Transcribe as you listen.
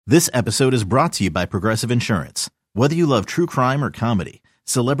This episode is brought to you by Progressive Insurance. Whether you love true crime or comedy,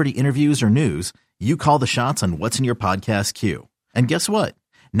 celebrity interviews or news, you call the shots on what's in your podcast queue. And guess what?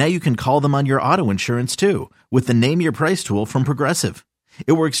 Now you can call them on your auto insurance too with the Name Your Price tool from Progressive.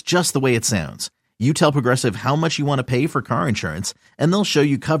 It works just the way it sounds. You tell Progressive how much you want to pay for car insurance, and they'll show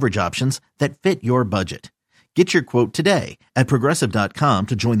you coverage options that fit your budget. Get your quote today at Progressive.com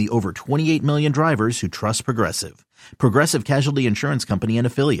to join the over 28 million drivers who trust Progressive. Progressive Casualty Insurance Company and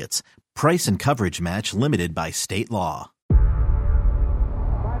Affiliates. Price and coverage match limited by state law.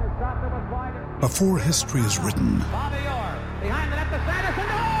 Before history is written,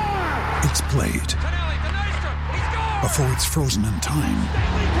 it's played. Before it's frozen in time,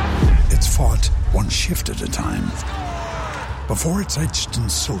 it's fought one shift at a time. Before it's etched in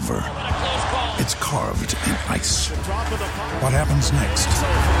silver, it's carved in ice. What happens next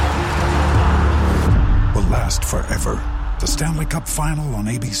will last forever. The Stanley Cup Final on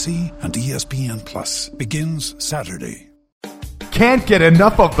ABC and ESPN Plus begins Saturday. Can't get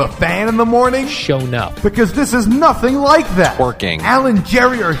enough of the Fan in the morning? Shown up. Because this is nothing like that. Working. Al and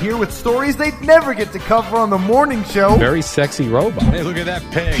Jerry are here with stories they'd never get to cover on the morning show. Very sexy robot. Hey, look at that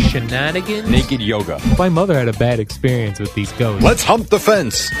pig. Shenanigans. Naked yoga. My mother had a bad experience with these ghosts. Let's hump the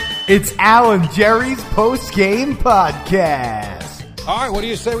fence. It's Al and Jerry's post-game podcast. All right, what do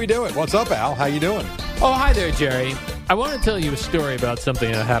you say we do it? What's up, Al? How you doing? Oh, hi there, Jerry. I want to tell you a story about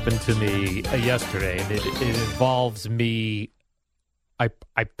something that happened to me yesterday, and it involves me.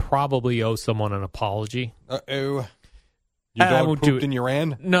 I probably owe someone an apology. Uh-oh. Your dog pooped in your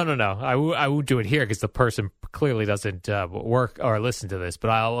hand? No. I won't do it here because the person clearly doesn't work or listen to this,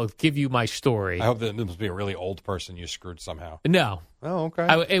 but I'll give you my story. I hope that this must be a really old person you screwed somehow. No. Oh,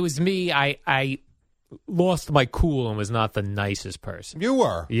 okay. It was me. I lost my cool and was not the nicest person. You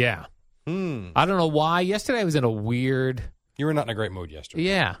were? Yeah. I don't know why. Yesterday I was in a weird... You were not in a great mood yesterday.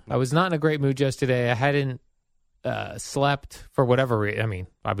 Yeah. I was not in a great mood yesterday. I hadn't slept for whatever reason. I mean,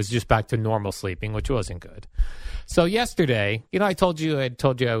 I was just back to normal sleeping, which wasn't good. So yesterday, I told you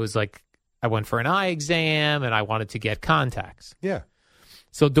I was like, I went for an eye exam and I wanted to get contacts. Yeah.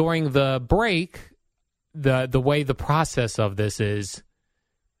 So during the break, the way the process of this is,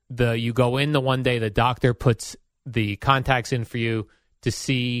 you go in the one day, the doctor puts the contacts in for you to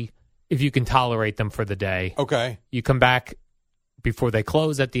see if you can tolerate them for the day. Okay. You come back before they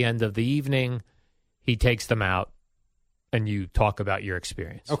close at the end of the evening. He takes them out, and you talk about your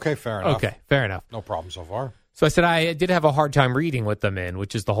experience. Okay, fair enough. Okay, fair enough. No problem so far. So I said I did have a hard time reading with them in,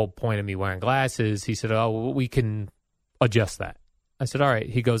 which is the whole point of me wearing glasses. He said, oh, we can adjust that. I said, all right.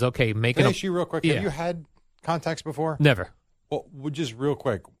 He goes, okay, make it. Can I ask you real quick? Yeah. Have you had contacts before? Never. Well, just real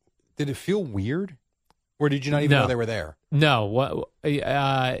quick, did it feel weird? Or did you not even know they were there? No.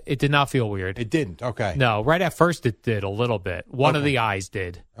 It did not feel weird. It didn't? Okay. No. Right at first it did a little bit. One of the eyes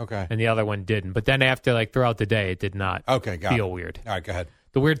did. Okay. And the other one didn't. But then after, throughout the day, it did not feel weird. All right, go ahead.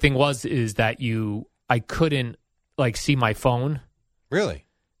 The weird thing is that I couldn't, see my phone. Really?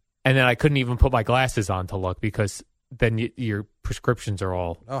 And then I couldn't even put my glasses on to look because then your prescriptions are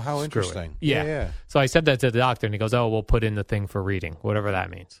all Oh, how screwy. interesting. Yeah. So I said that to the doctor, and he goes, oh, we'll put in the thing for reading, whatever that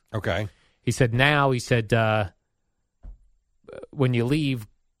means. Okay. He said, when you leave,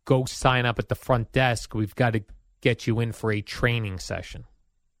 go sign up at the front desk. We've got to get you in for a training session.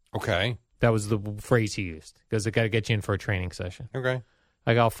 Okay. That was the phrase he used, because they got to get you in for a training session. Okay.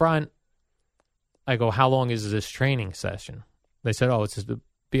 I go, front. I go, how long is this training session? They said, oh, it's to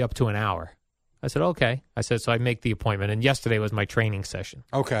be up to an hour. I said, okay. I said, so I make the appointment. And yesterday was my training session.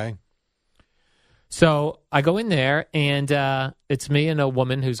 Okay. So I go in there, and it's me and a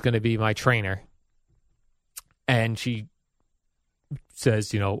woman who's going to be my trainer. And she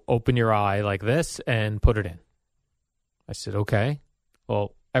says, open your eye like this and put it in. I said, okay.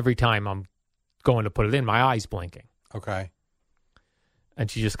 Well, every time I'm going to put it in, my eye's blinking. Okay. And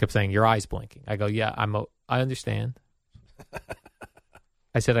she just kept saying, your eye's blinking. I go, yeah, I understand.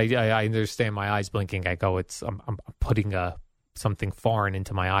 I said, I understand my eye's blinking. I go, I'm putting something foreign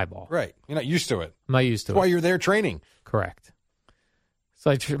into my eyeball. Right. You're not used to it. I'm not used to That's it. why you're there training. Correct.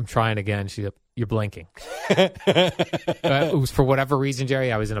 So I'm trying again. You're blinking. It was for whatever reason,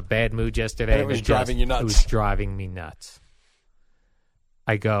 Jerry. I was in a bad mood yesterday. And it was driving you nuts. It was driving me nuts.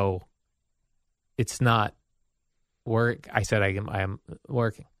 I go, it's not work. I said, I am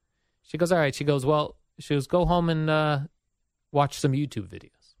working. She goes, all right. She goes, go home and watch some YouTube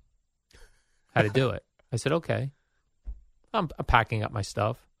videos. How to do it. I said, okay. I'm packing up my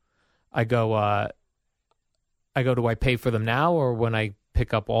stuff. I go, do I pay for them now or when I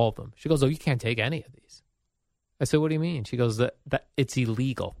pick up all of them? She goes, oh, you can't take any of these. I said, what do you mean? She goes, that it's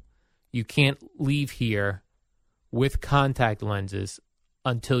illegal. You can't leave here with contact lenses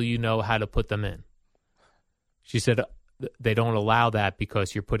until you know how to put them in. She said they don't allow that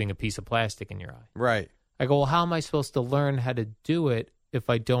because you're putting a piece of plastic in your eye. Right. I go, well, how am I supposed to learn how to do it if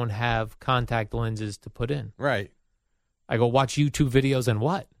I don't have contact lenses to put in? Right. I go, watch YouTube videos and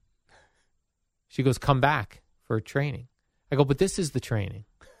what? She goes, come back for training. I go, but this is the training.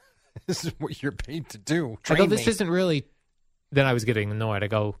 This is what you're paid to do. I go, this isn't really. Then I was getting annoyed. I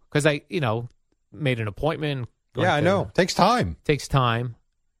go, because I, made an appointment. Yeah, I know. Takes time. Takes time.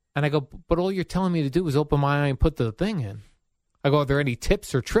 And I go, but all you're telling me to do is open my eye and put the thing in. I go, are there any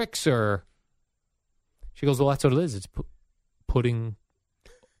tips or tricks or? She goes, well, that's what it is. It's putting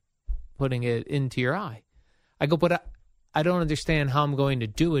it into your eye. I go, but I don't understand how I'm going to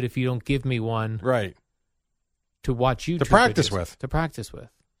do it if you don't give me one. Right. To watch YouTube To practice videos, with. To practice with.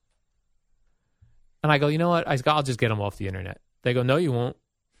 And I go, you know what? I'll just get them off the internet. They go, no, you won't.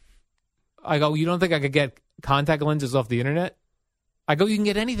 I go, you don't think I could get contact lenses off the internet? I go, you can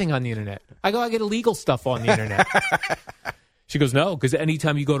get anything on the internet. I go, I get illegal stuff on the internet. She goes, no, because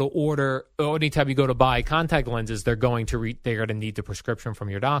anytime you go to order or anytime you go to buy contact lenses, they're going to need the prescription from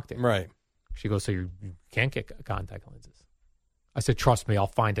your doctor. Right. She goes, so you can't get contact lenses. I said, trust me, I'll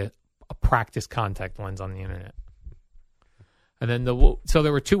find a practice contact lens on the internet. And then so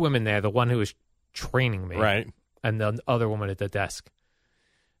there were two women there, the one who was training me. Right. And the other woman at the desk.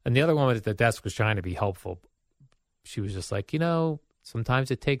 And the other woman at the desk was trying to be helpful. She was just like,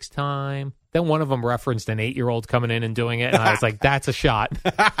 sometimes it takes time. Then one of them referenced an 8-year-old coming in and doing it. And I was like, that's a shot.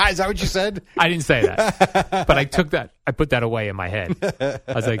 Is that what you said? I didn't say that. But I put that away in my head.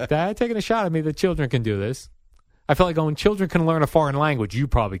 I was like, Dad, taking a shot at me that children can do this. I felt like going, children can learn a foreign language. You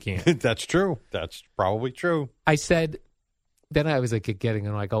probably can't. That's true. That's probably true. I said, then I was like getting,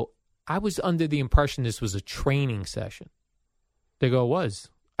 and I go, I was under the impression this was a training session. They go, it was.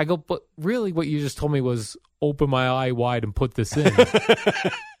 I go, but really what you just told me was open my eye wide and put this in.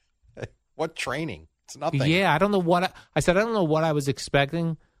 What training? It's nothing. Yeah, I don't know what I said. I don't know what I was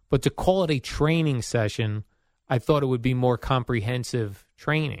expecting, but to call it a training session, I thought it would be more comprehensive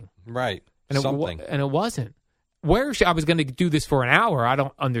training. Right. And it wasn't. I was going to do this for an hour, I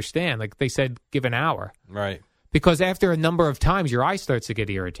don't understand. Like they said, give an hour. Right. Because after a number of times, your eye starts to get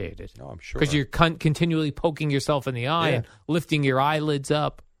irritated. No, I'm sure. Because you're continually poking yourself in the eye and lifting your eyelids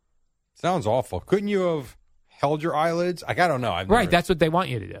up. Sounds awful. Couldn't you have held your eyelids? I don't know. That's what they want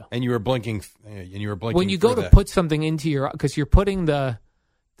you to do. And you were blinking. When you go to put something into your eye, because you're putting the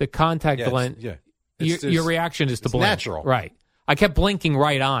contact lens. Yeah. Your reaction is to blink. Natural. Right. I kept blinking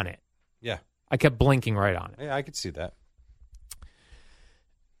right on it. Yeah. I kept blinking right on it. Yeah, I could see that.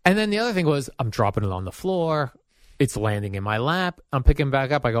 And then the other thing was, I'm dropping it on the floor. It's landing in my lap. I'm picking it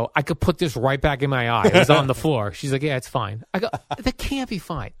back up. I go, I could put this right back in my eye. It was on the floor. She's like, yeah, it's fine. I go, that can't be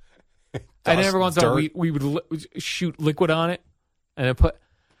fine. And then every once in a while, we would shoot liquid on it and then put.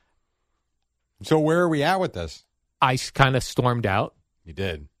 So where are we at with this? I kind of stormed out. You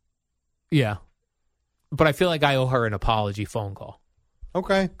did? Yeah. But I feel like I owe her an apology phone call.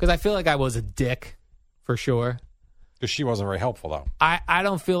 Okay. Because I feel like I was a dick, for sure. Because she wasn't very helpful, though. I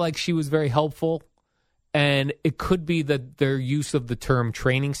don't feel like she was very helpful. And it could be that their use of the term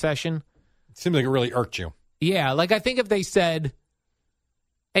training session. It seems like it really irked you. Yeah. Like, I think if they said,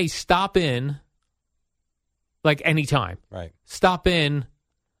 hey, stop in, like anytime. Right. Stop in.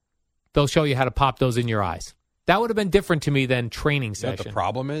 They'll show you how to pop those in your eyes. That would have been different to me than training session. You know what the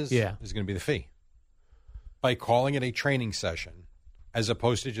problem is? Yeah. Is going to be the fee. By calling it a training session, as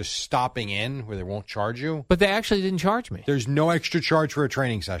opposed to just stopping in where they won't charge you. But they actually didn't charge me. There's no extra charge for a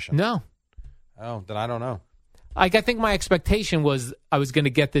training session. No. Oh, then I don't know. Like, I think my expectation was I was going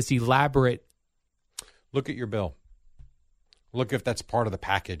to get this elaborate. Look at your bill. Look if that's part of the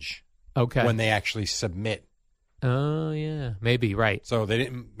package. Okay. When they actually submit. Oh, yeah. Maybe, right. So they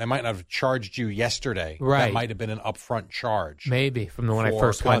might not have charged you yesterday. Right. That might have been an upfront charge. Maybe from when I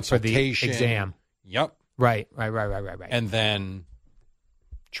first went for the exam. Yep. Right. And then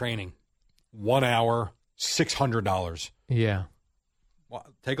training. 1 hour, $600. Yeah. Well,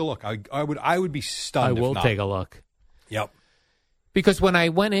 take a look. I would be stunned. I will take a look. Yep. Because when I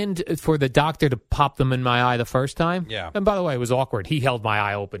went in for the doctor to pop them in my eye the first time, and by the way, it was awkward. He held my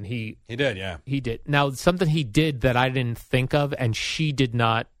eye open. He did, yeah. He did. Now, something he did that I didn't think of, and she did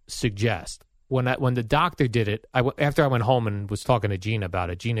not suggest. When the doctor did it, after I went home and was talking to Gina about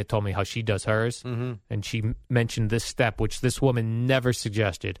it, Gina told me how she does hers, and she mentioned this step, which this woman never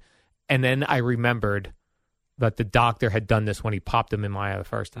suggested. And then I remembered that the doctor had done this when he popped them in my eye the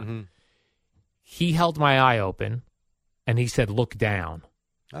first time. Mm-hmm. He held my eye open, and he said, "Look down."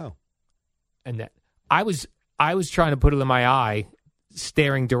 Oh, and that I was trying to put it in my eye,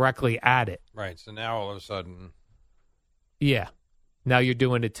 staring directly at it. Right. So now all of a sudden, yeah. Now you're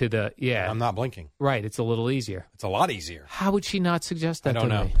doing it to the I'm not blinking. Right. It's a little easier. It's a lot easier. How would she not suggest that? I don't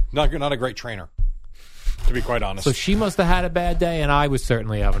to know. me? Not a great trainer, to be quite honest. So she must have had a bad day, and I was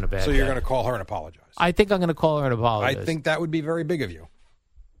certainly having a bad day. So you're going to call her and apologize? I think I'm going to call her and apologize. I think that would be very big of you.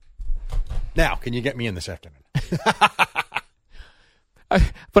 Now, can you get me in this afternoon?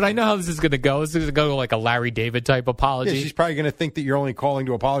 But I know how this is going to go. This is going to go like a Larry David type apology. Yeah, she's probably going to think that you're only calling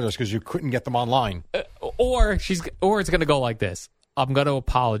to apologize because you couldn't get them online. Or it's going to go like this. I'm going to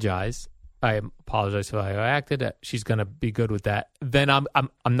apologize. I apologize for how I acted. She's going to be good with that. Then I'm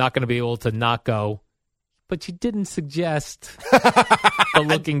not going to be able to not go, but you didn't suggest the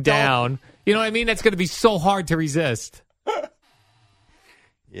looking down. You know what I mean? That's going to be so hard to resist.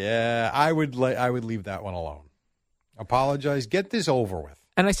 Yeah, I would leave that one alone. Apologize. Get this over with.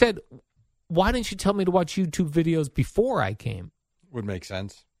 And I said, why didn't you tell me to watch YouTube videos before I came? Would make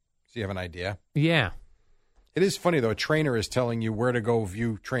sense. So you have an idea. Yeah. It is funny, though. A trainer is telling you where to go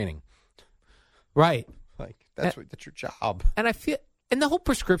view training. Right. Like, that's your job. And the whole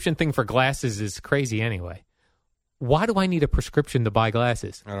prescription thing for glasses is crazy anyway. Why do I need a prescription to buy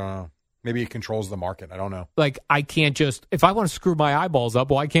glasses? I don't know. Maybe it controls the market. I don't know. Like, I can't just, if I want to screw my eyeballs up,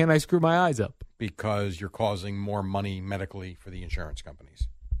 why can't I screw my eyes up? Because you're causing more money medically for the insurance companies.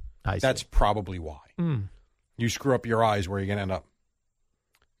 I see. That's probably why. You screw up your eyes, where are you going to end up?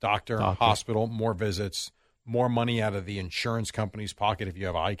 Doctor, hospital, more visits, more money out of the insurance company's pocket if you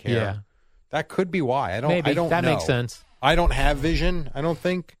have eye care. Yeah. That could be why. I don't that know. Makes sense. I don't have vision. I don't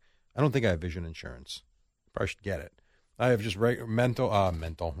think I have vision insurance. Probably should get it. I have just mental. I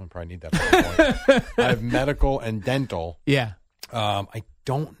probably need that. For point. I have medical and dental. Yeah. I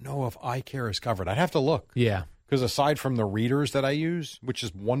don't know if eye care is covered. I'd have to look. Yeah. Because aside from the readers that I use, which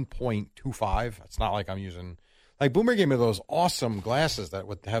is 1.25, it's not like I'm using. Like Boomer gave me those awesome glasses that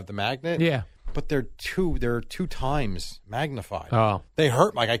would have the magnet. Yeah. But they're two times magnified. Oh. They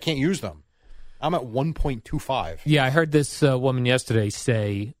hurt. Like I can't use them. I'm at 1.25. Yeah, I heard this woman yesterday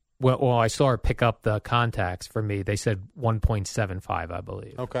say, well, I saw her pick up the contacts for me. They said 1.75, I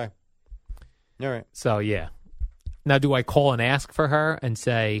believe. Okay. All right. So, yeah. Now, do I call and ask for her and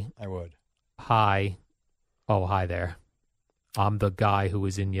say, I would. Hi. Oh, hi there. I'm the guy who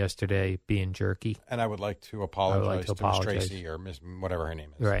was in yesterday being jerky. And I would like to apologize to Miss Tracy or Miss whatever her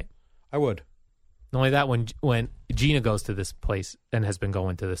name is. Right. I would. Not only that, when Gina goes to this place and has been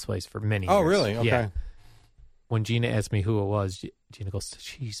going to this place for many years. Oh, really? Okay. Yeah. When Gina asked me who it was, Gina goes,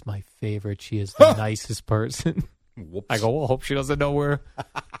 she's my favorite. She is the nicest person. Whoops. I go, well, hope she doesn't know we're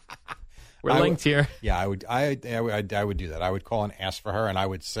linked here. Yeah, I would do that. I would call and ask for her, and I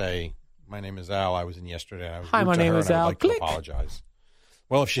would say, my name is Al. I was in yesterday. And I was Hi, my name is Al. Al. I'd like to apologize.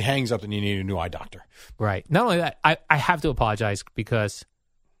 Well, if she hangs up, then you need a new eye doctor. Right. Not only that, I have to apologize because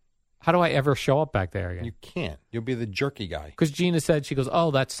how do I ever show up back there again? You can't. You'll be the jerky guy. Because Gina said, she goes,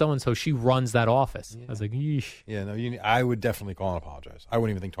 oh, that's so-and-so. She runs that office. Yeah. I was like, yeesh. Yeah, no, I would definitely call and apologize. I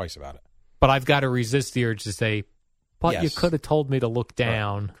wouldn't even think twice about it. But I've got to resist the urge to say, but yes. You could have told me to look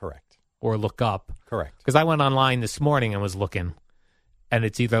down. Correct. Or look up. Correct. Because I went online this morning and was looking, and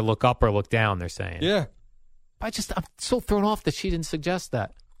it's either look up or look down, they're saying. Yeah. I'm so thrown off that she didn't suggest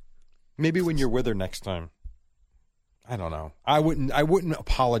that. Maybe when you're with her next time. I don't know. I wouldn't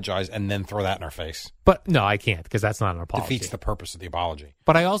apologize and then throw that in her face. But no, I can't because that's not an apology. Defeats the purpose of the apology.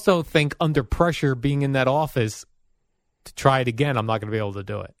 But I also think under pressure, being in that office to try it again, I'm not going to be able to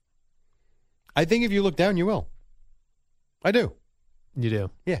do it. I think if you look down, you will. I do. You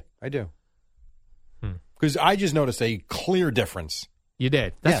do? Yeah, I do. Because I just noticed a clear difference. You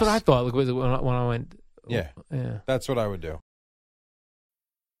did. That's Yes. what I thought when I went. Yeah. That's what I would do.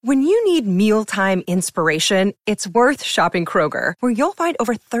 When you need mealtime inspiration, it's worth shopping Kroger, where you'll find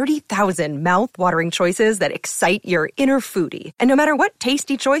over 30,000 mouth-watering choices that excite your inner foodie. And no matter what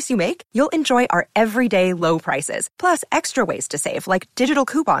tasty choice you make, you'll enjoy our everyday low prices, plus extra ways to save, like digital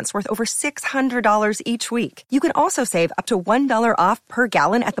coupons worth over $600 each week. You can also save up to $1 off per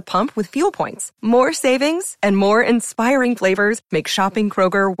gallon at the pump with fuel points. More savings and more inspiring flavors make shopping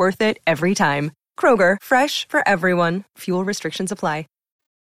Kroger worth it every time. Kroger, fresh for everyone. Fuel restrictions apply.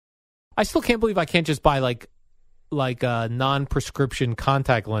 I still can't believe I can't just buy like non-prescription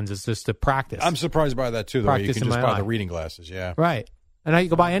contact lenses just to practice. I'm surprised by that too. Though you Practice can in just my buy eye. the reading glasses. Yeah. Right. And now you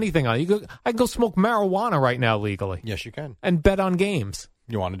can buy anything on it. I can go smoke marijuana right now legally. Yes, you can. And bet on games.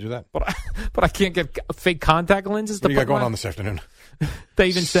 You want to do that? But I can't get fake contact lenses. What to do you got put going my- on this afternoon? They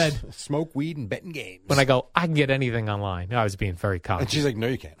even said Smoke weed and betting games. when I go, I can get anything online. I was being very cocky. And she's like, no,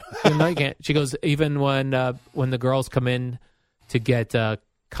 you can't. No, you can't. She goes, even when the girls come in to get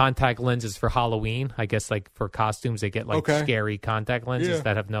contact lenses for Halloween, I guess like for costumes, they get like Okay. scary contact lenses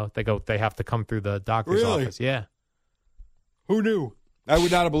Yeah. that have they have to come through the doctor's Really? office. Yeah. Who knew? I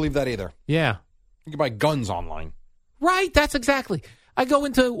would not have believed that either. Yeah. You can buy guns online. Right. That's exactly. I go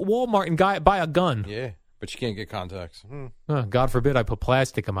into Walmart and buy a gun. Yeah, but you can't get contacts. God forbid I put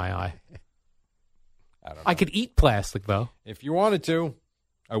plastic in my eye. I don't know. I could eat plastic, though. If you wanted to,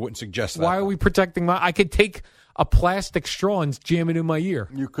 I wouldn't suggest that. Why are we protecting I could take a plastic straw and jam it in my ear.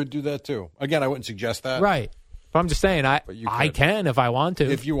 You could do that, too. Again, I wouldn't suggest that. Right. But I'm just saying, I could. can if I want to.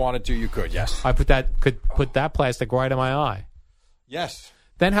 If you wanted to, you could, yes. I could put that plastic right in my eye. Yes.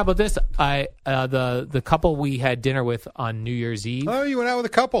 Then how about this? The couple we had dinner with on New Year's Eve. Oh, you went out with a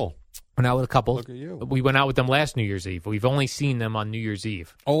couple. Went out with a couple. Look at you. We went out with them last New Year's Eve. We've only seen them on New Year's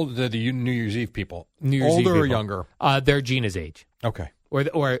Eve. Older, the New Year's Eve people. New Year's Older Eve or people. younger? They're Gina's age. Okay.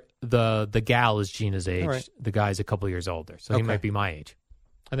 Or the gal is Gina's age. All right. The guy's a couple years older, so he might be my age.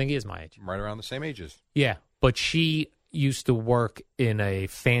 I think he is my age. Right around the same ages. Yeah, but she used to work in a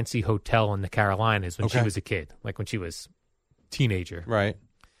fancy hotel in the Carolinas when she was a kid, like when she was a teenager. Right.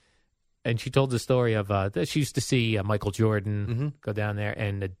 And she told the story of that she used to see Michael Jordan go down there,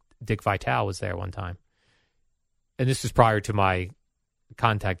 and Dick Vitale was there one time. And this was prior to my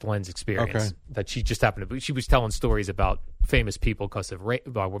contact lens experience that she just happened to be. She was telling stories about famous people because of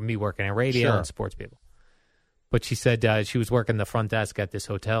me working in radio and sports people. But she said she was working the front desk at this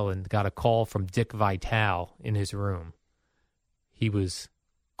hotel and got a call from Dick Vitale in his room. He was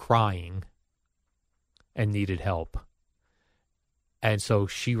crying and needed help. And so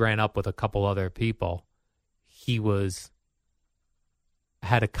she ran up with a couple other people. He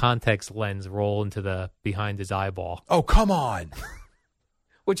had a contact lens roll into behind his eyeball. Oh, come on.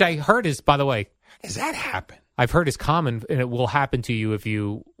 Which I heard is, by the way. How does that happen? I've heard is common, and it will happen to you if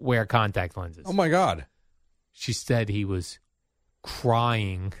you wear contact lenses. Oh, my God. She said he was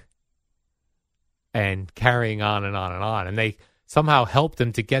crying and carrying on and on and on. And they somehow helped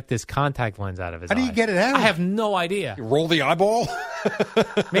him to get this contact lens out of his eye. How do you get it out? I have no idea. You roll the eyeball?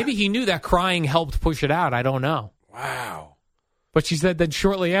 Maybe he knew that crying helped push it out. I don't know. Wow. But she said that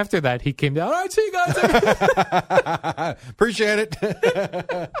shortly after that, he came down. All right, see you guys. Appreciate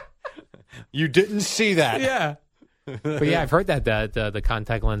it. You didn't see that. Yeah. But yeah, I've heard that the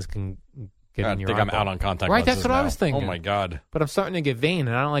contact lens can get in your I think eyeball. I'm out on contact right, lenses that's what I now. was thinking. Oh, my God. But I'm starting to get vain,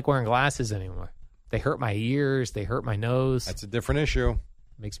 and I don't like wearing glasses anymore. They hurt my ears. They hurt my nose. That's a different issue.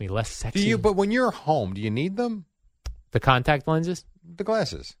 Makes me less sexy. But when you're home, do you need them? The contact lenses? The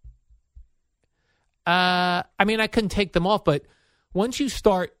glasses. I mean, I couldn't take them off, but once you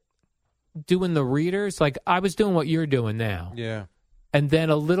start doing the readers, like I was doing what you're doing now. Yeah. And then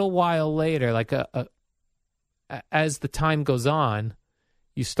a little while later, like as the time goes on,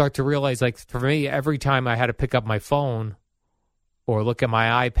 you start to realize, like for me, every time I had to pick up my phone or look at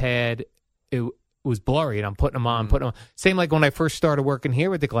my iPad, it was blurry, and I'm putting them on, Same like when I first started working here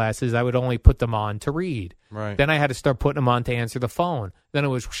with the glasses, I would only put them on to read. Right. Then I had to start putting them on to answer the phone. Then it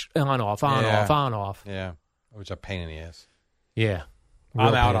was on, off, on, off, on, off. Yeah. It was a pain in the ass. Yeah.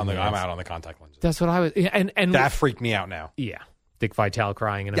 I'm out on the contact lenses. That's what I was, and that freaked me out now. Yeah. Dick Vitale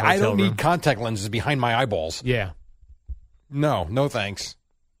crying in a Yeah, hotel I don't room. need contact lenses behind my eyeballs. Yeah. No thanks.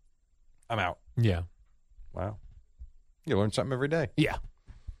 I'm out. Yeah. Wow. You learn something every day. Yeah.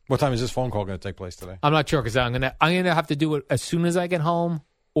 What time is this phone call going to take place today? I'm not sure because I'm gonna have to do it as soon as I get home,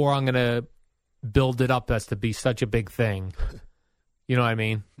 or I'm gonna build it up as to be such a big thing. You know what I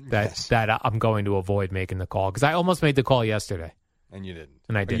mean? That I'm going to avoid making the call because I almost made the call yesterday. And you didn't.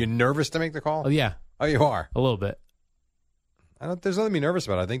 And I Are didn't. you nervous to make the call? Oh, yeah. Oh, you are? A little bit. There's nothing to be nervous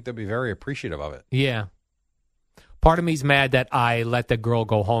about. I think they'll be very appreciative of it. Yeah. Part of me's mad that I let the girl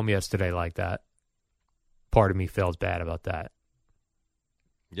go home yesterday like that. Part of me feels bad about that.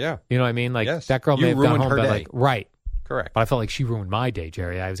 Yeah. You know what I mean? Like yes. that girl may You have gone ruined home, her but day. like right. Correct. But I felt like she ruined my day,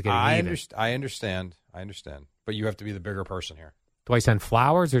 Jerry. I was getting even. I understand. But you have to be the bigger person here. Do I send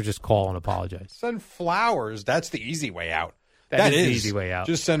flowers or just call and apologize? Send flowers. That's the easy way out. That is the easy way out.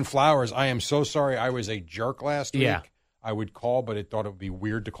 Just send flowers. I am so sorry I was a jerk last week. Yeah. I would call, but it thought it would be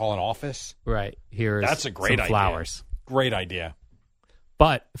weird to call an office. Right. Here's That's a great some idea. flowers. Great idea.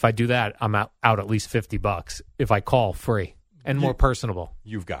 But if I do that, I'm out at least $50. If I call, free and more personable.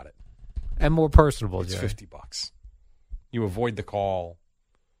 You've got it. And more personable, It's Jerry. $50. You avoid the call,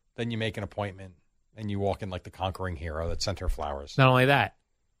 then you make an appointment, and you walk in like the conquering hero that sent her flowers. Not only that,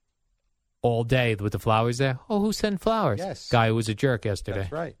 all day with the flowers there. Oh, who sent flowers? Yes. Guy who was a jerk yesterday.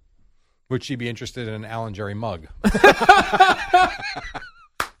 That's right. Would she be interested in an Alan Jerry mug?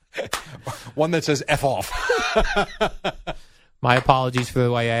 One that says F off. My apologies for the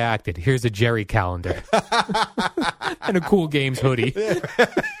way I acted. Here's a Jerry calendar. And a Cool Games hoodie.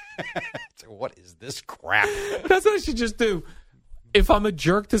 What is this crap? That's what I should just do. If I'm a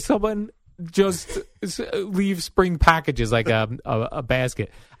jerk to someone, just leave spring packages like a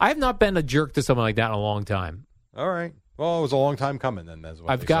basket. I have not been a jerk to someone like that in a long time. All right. Well, it was a long time coming then. That's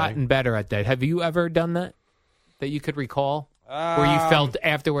what I've gotten better at that. Have you ever done that you could recall? Where you felt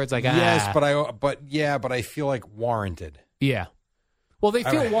afterwards like, yes, but I feel like warranted. Yeah. Well, they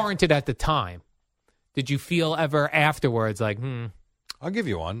feel warranted at the time. Did you feel ever afterwards like, I'll give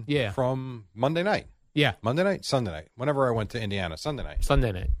you one. Yeah. From Monday night. Yeah. Monday night, Sunday night. Whenever I went to Indiana, Sunday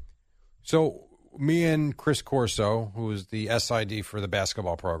night. So me and Chris Corso, who was the SID for the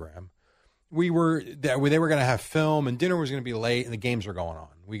basketball program, they were going to have film and dinner was going to be late and the games were going on.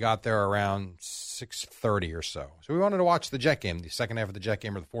 We got there around 6:30 or so. So we wanted to watch the Jet game, the second half of the Jet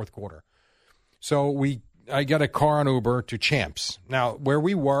game or the fourth quarter. So I got a car on Uber to Champs. Now, where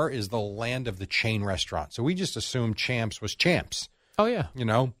we were is the land of the chain restaurant. So we just assumed Champs was Champs. Oh, yeah. You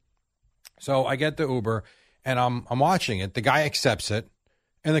know? So I get the Uber and I'm watching it. The guy accepts it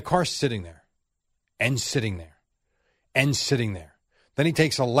and the car's sitting there and sitting there and sitting there. Then he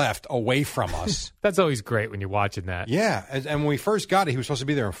takes a left away from us. That's always great when you're watching that. Yeah. And when we first got it, he was supposed to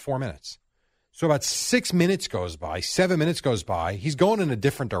be there in 4 minutes. So about 6 minutes goes by, 7 minutes goes by. He's going in a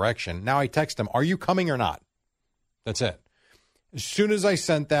different direction. Now I text him, are you coming or not? That's it. As soon as I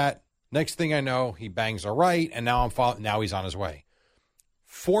sent that, next thing I know, he bangs a right, and now now he's on his way.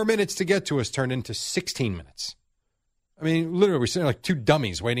 4 minutes to get to us turned into 16 minutes. I mean, literally, we're sitting like two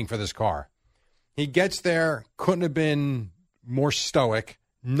dummies waiting for this car. He gets there, couldn't have been more stoic,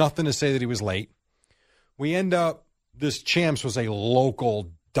 nothing to say that he was late. We end up, this Champs was a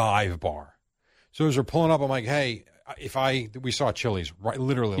local dive bar. So as we're pulling up, I'm like, hey, we saw Chili's, right,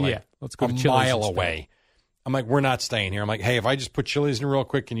 literally like let's go a to Chili's mile instead. away. I'm like, we're not staying here. I'm like, hey, if I just put Chili's in real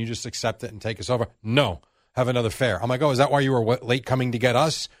quick, can you just accept it and take us over? No, have another fare. I'm like, oh, is that why you were late coming to get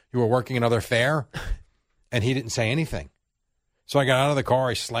us? You were working another fare? And he didn't say anything. So I got out of the car.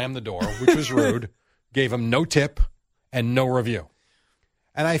 I slammed the door, which was rude, gave him no tip and no review.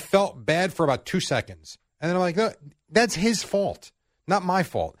 And I felt bad for about 2 seconds. And then I'm like, no, that's his fault, not my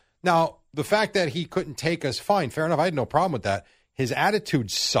fault. Now, the fact that he couldn't take us, fine, fair enough. I had no problem with that. His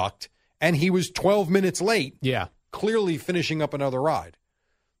attitude sucked. And he was 12 minutes late, clearly finishing up another ride.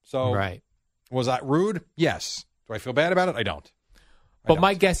 So, was that rude? Yes. Do I feel bad about it? I don't. But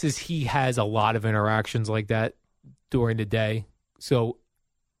my guess is he has a lot of interactions like that during the day. So,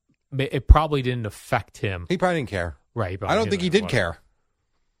 it probably didn't affect him. He probably didn't care. Right. I don't think he did care,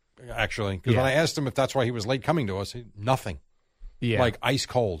 actually. Because when I asked him if that's why he was late coming to us, nothing. Yeah. Like ice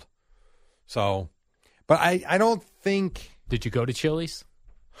cold. So, but I don't think. Did you go to Chili's?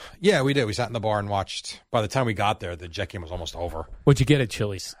 Yeah, we did. We sat in the bar and watched. By the time we got there, the Jet game was almost over. What'd you get at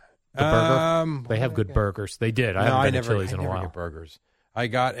Chili's? The burger? They have good burgers. They did. I haven't been to Chili's in a while. Get burgers. I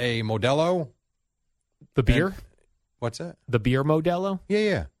got a Modelo. The beer? What's that? The beer Modelo?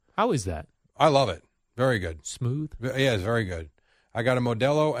 Yeah. How is that? I love it. Very good. Smooth? Yeah, it's very good. I got a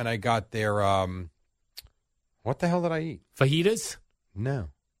Modelo, and I got their, what the hell did I eat? Fajitas? No.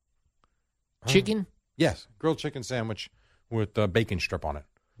 Chicken? Yes, grilled chicken sandwich with bacon strip on it.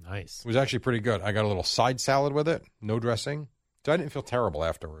 Nice. It was actually pretty good. I got a little side salad with it, no dressing. So I didn't feel terrible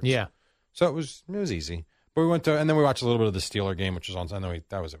afterwards. Yeah. So it was easy. But we went to, and then we watched a little bit of the Steeler game, which was on, and then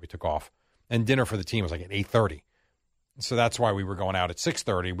that was it. We took off. And dinner for the team was like at 8:30. So that's why we were going out at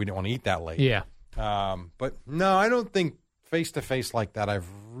 6:30. We didn't want to eat that late. Yeah. But no, I don't think face-to-face like that I've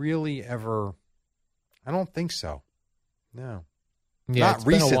really ever, I don't think so. No. Yeah, Not it's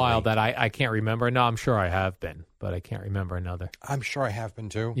recently. been a while that I can't remember. No, I'm sure I have been, but I can't remember another. I'm sure I have been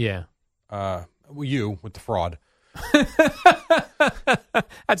too. Yeah. You with the fraud.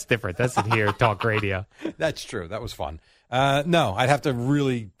 That's different. That's in here, talk radio. That's true. That was fun. No, I'd have to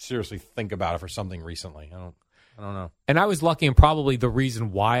really seriously think about it for something recently. I don't know. And I was lucky, and probably the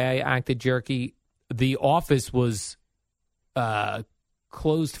reason why I acted jerky, the office was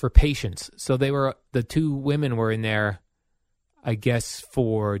closed for patients. So the two women were in there, I guess, they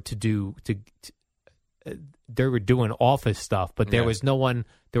were doing office stuff, but there was no one.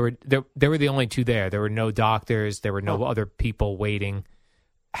 They were the only two there. There were no doctors. There were no other people waiting.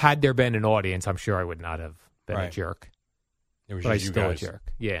 Had there been an audience, I'm sure I would not have been a jerk. It was but just I'm you still guys. a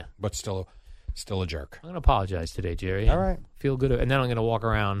jerk. Yeah, But still a jerk. I'm going to apologize today, Jerry. All right. Feel good, and then I'm going to walk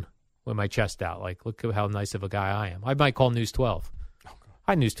around with my chest out, like, look at how nice of a guy I am. I might call News 12.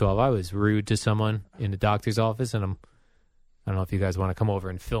 Hi, News 12. I was rude to someone in the doctor's office, and I don't know if you guys want to come over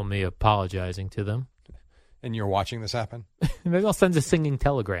and film me apologizing to them. And you're watching this happen? Maybe I'll send a singing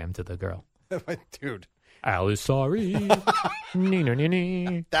telegram to the girl. Dude. Al is sorry. That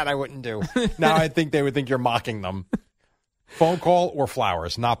I wouldn't do. Now I think they would think you're mocking them. Phone call or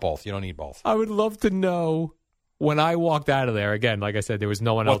flowers, not both. You don't need both. I would love to know when I walked out of there, again, like I said, there was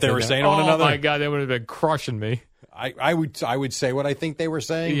no one else. What they in were there. saying to one another? Oh, my God, they would have been crushing me. I would say what I think they were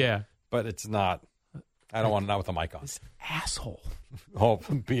saying. Yeah. But it's not. I don't want to know with the mic on. This asshole. Oh,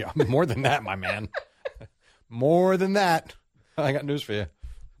 more than that, my man. More than that. I got news for you.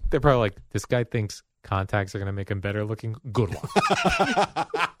 They're probably like, this guy thinks contacts are going to make him better looking. Good one.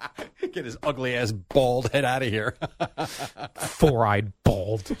 Get his ugly ass bald head out of here. 4-eyed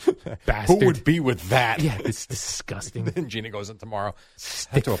bald bastard. Who would be with that? Yeah, it's disgusting. Then Gina goes in tomorrow. I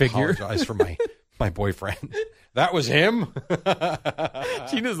Stick have to figure. apologize for my boyfriend. That was him.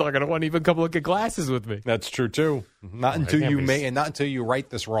 Gina's not going to want to even come look at glasses with me. That's true too. Not until you write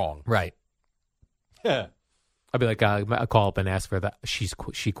this wrong. Right. Yeah. I'll be like, I'll call up and ask for that. She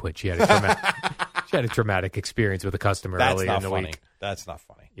quit. She had a traumatic experience with a customer earlier in the week. That's not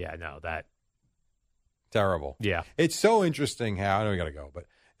funny. Yeah, no, that. Terrible. Yeah. It's so interesting how, I know we got to go, but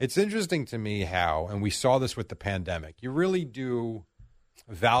it's interesting to me how, and we saw this with the pandemic, you really do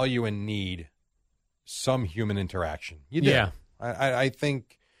value and need some human interaction. You do. Yeah. I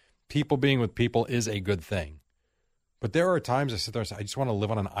think people being with people is a good thing. But there are times I sit there and say, I just want to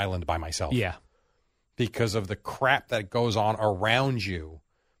live on an island by myself. Yeah. Because of the crap that goes on around you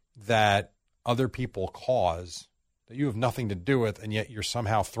that other people cause that you have nothing to do with, and yet you're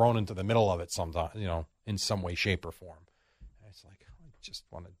somehow thrown into the middle of it sometimes, in some way, shape, or form. And it's like, I just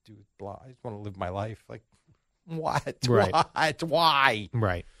want to do blah. I just want to live my life. Like, what? Right. What? Why?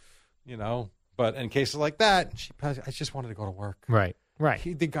 Right. But in cases like that, I just wanted to go to work. Right. Right.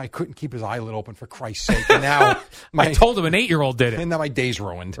 The guy couldn't keep his eyelid open for Christ's sake. And now I told him an 8-year-old did it. And now my day's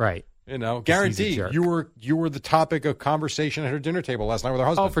ruined. Right. Guaranteed. You were the topic of conversation at her dinner table last night with her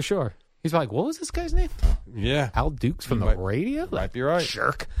husband. Oh, for sure. He's like, what was this guy's name? Yeah. Al Dukes from the radio? Might be right.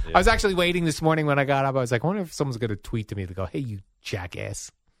 Jerk. Yeah. I was actually waiting this morning when I got up. I was like, I wonder if someone's going to tweet to me to go, hey, you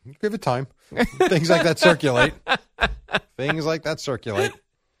jackass. Give it time. Things like that circulate. Things like that circulate.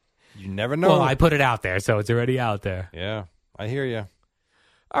 You never know. Well, I put it out there, so it's already out there. Yeah, I hear you.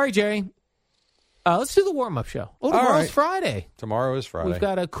 All right, Jerry. Let's do the warm-up show. Oh, tomorrow's Friday. Tomorrow is Friday. We've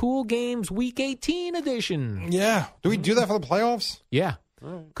got a Cool Games Week 18 edition. Yeah. Do we do that for the playoffs? Yeah.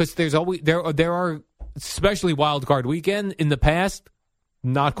 Because there's always there are, especially Wild Card Weekend in the past,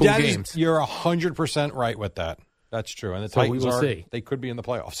 not cool games. You're 100% right with that. That's true. And the Titans see. They could be in the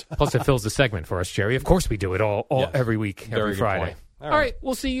playoffs. Plus, it fills the segment for us, Jerry. Of course we do it all Yes. every week, Very every good Friday. point. All right.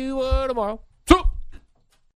 We'll see you tomorrow.